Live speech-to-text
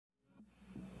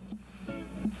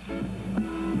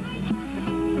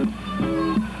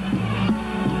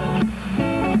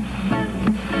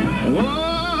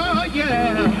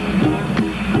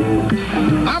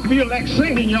feel like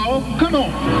singing, y'all. Come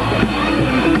on.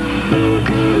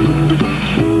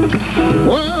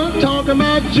 Well, talking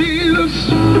about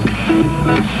Jesus,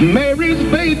 Mary's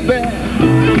baby.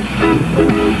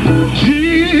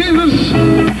 Jesus,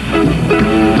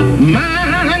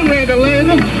 my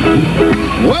regulator.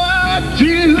 Well,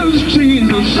 Jesus,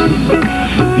 Jesus,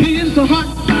 he's the hot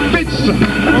fixer.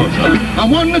 I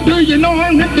wonder, do you know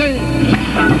him today?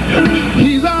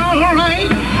 He's all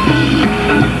right.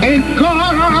 Ain't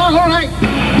God all right?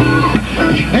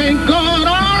 Ain't God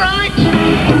all right?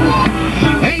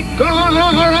 Ain't God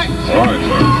all right?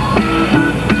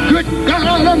 Good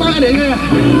God Almighty, yeah.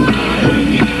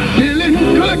 Feeling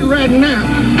good right now.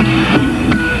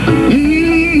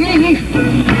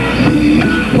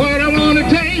 What I want to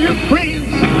tell you,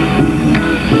 friends,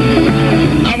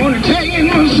 I want to tell you in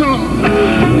my song.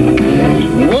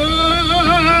 What?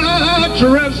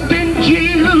 Trust in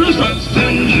Jesus. Trust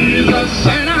in Jesus.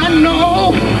 And I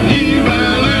know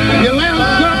He'll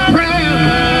answer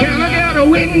prayer. Can I get a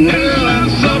witness? He'll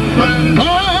answer prayer.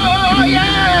 Oh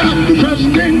yeah.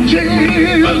 Trust in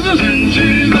Jesus. Trust in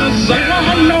Jesus. And I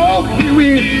know He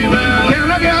will.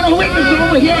 Can I get a witness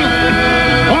over here?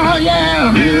 Oh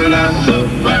yeah. He'll answer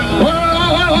prayer.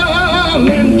 Oh,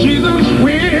 and Jesus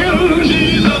will.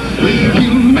 Jesus will.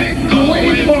 He'll make a way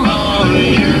for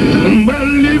you.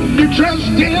 Well, if you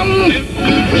trust Him,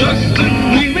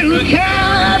 He will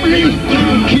carry you.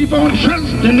 Keep on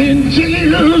trusting in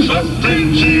Jesus. Trust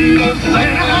in Jesus.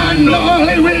 And I know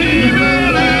He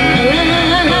will.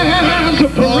 Answer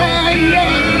prayer,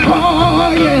 yeah.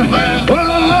 Oh yeah.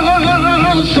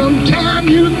 Oh, sometimes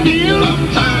you feel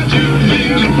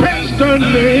depressed or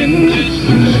in.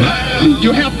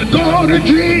 You have to go to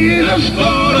Jesus.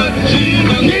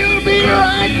 He'll be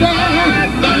right there.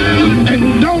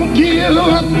 And don't give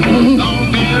up.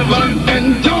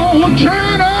 And don't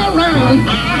turn around.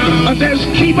 Just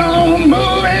keep on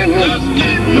moving.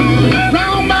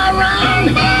 Round by round.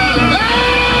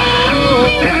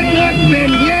 And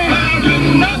nothing, yeah.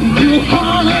 You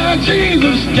honor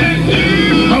Jesus.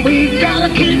 We gotta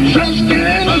keep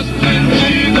trusting.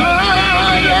 Oh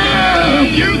yeah.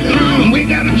 We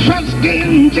gotta trust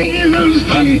in Jesus.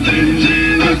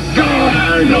 God,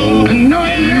 I know the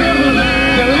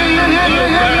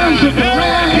last of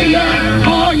prayer.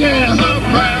 Oh yeah.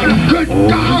 Good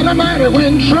God Almighty,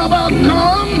 when trouble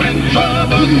comes,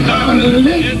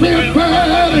 lift me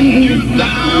burden.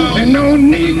 And no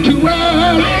need to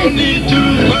worry.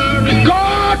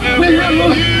 God will,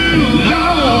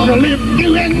 Lord, lift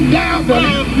you in doubt.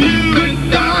 Good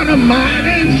God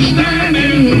Almighty,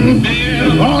 standing.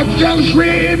 Oh, just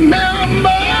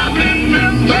remember,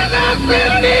 that's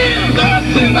it is.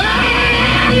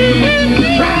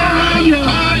 Try you,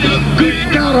 good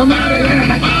God Almighty.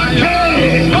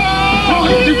 Hey, oh,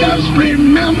 you just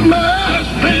remember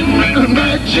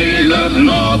that Jesus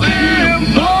knows them.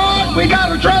 Lord, we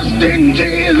gotta trust in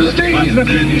Jesus, Jesus.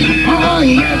 Oh,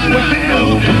 yes, we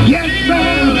have. Yes, sir.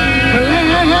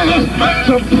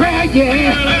 So pray,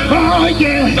 yeah. Oh,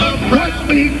 yeah. What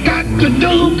we got to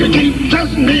do to keep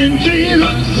trusting in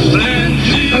Jesus.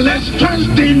 Let's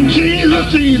trust in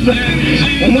Jesus, Jesus.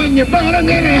 When you're burning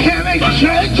in a heavy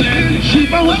church,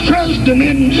 keep on trusting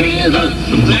in Jesus.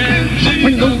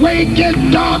 When the way gets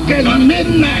dark at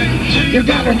midnight, you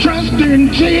gotta trust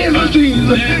in Jesus,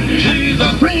 Jesus.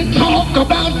 Friends talk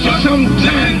about you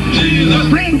sometimes.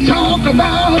 Friends talk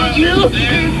about you.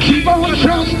 Keep on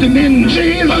trusting in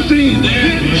Jesus, Jesus.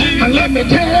 And let me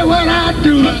tell you what I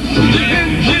do.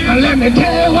 Let me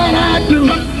tell you what I do.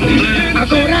 I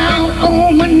go down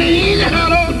on my knees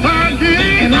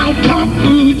and I'll talk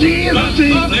to Jesus.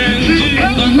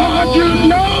 And Lord, you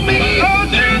know me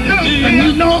and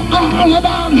you know all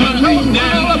about me.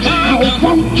 I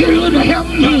want you to help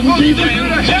me,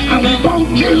 Jesus. I want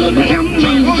you to help me,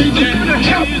 Jesus.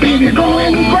 Help me to go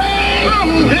in grace.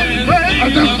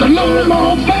 Just a little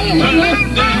more faith.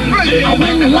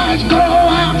 When the lights go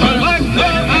out,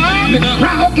 the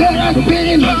crowd gets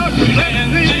big,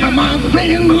 and my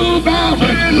friend move out.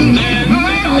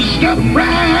 I step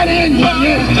right in,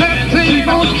 yes. Keep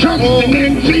on trusting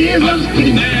in Jesus.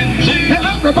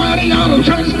 Everybody ought to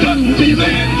trust in Jesus.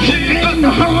 Ain't no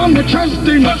harm to trust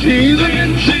in Jesus.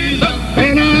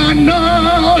 And I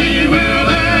know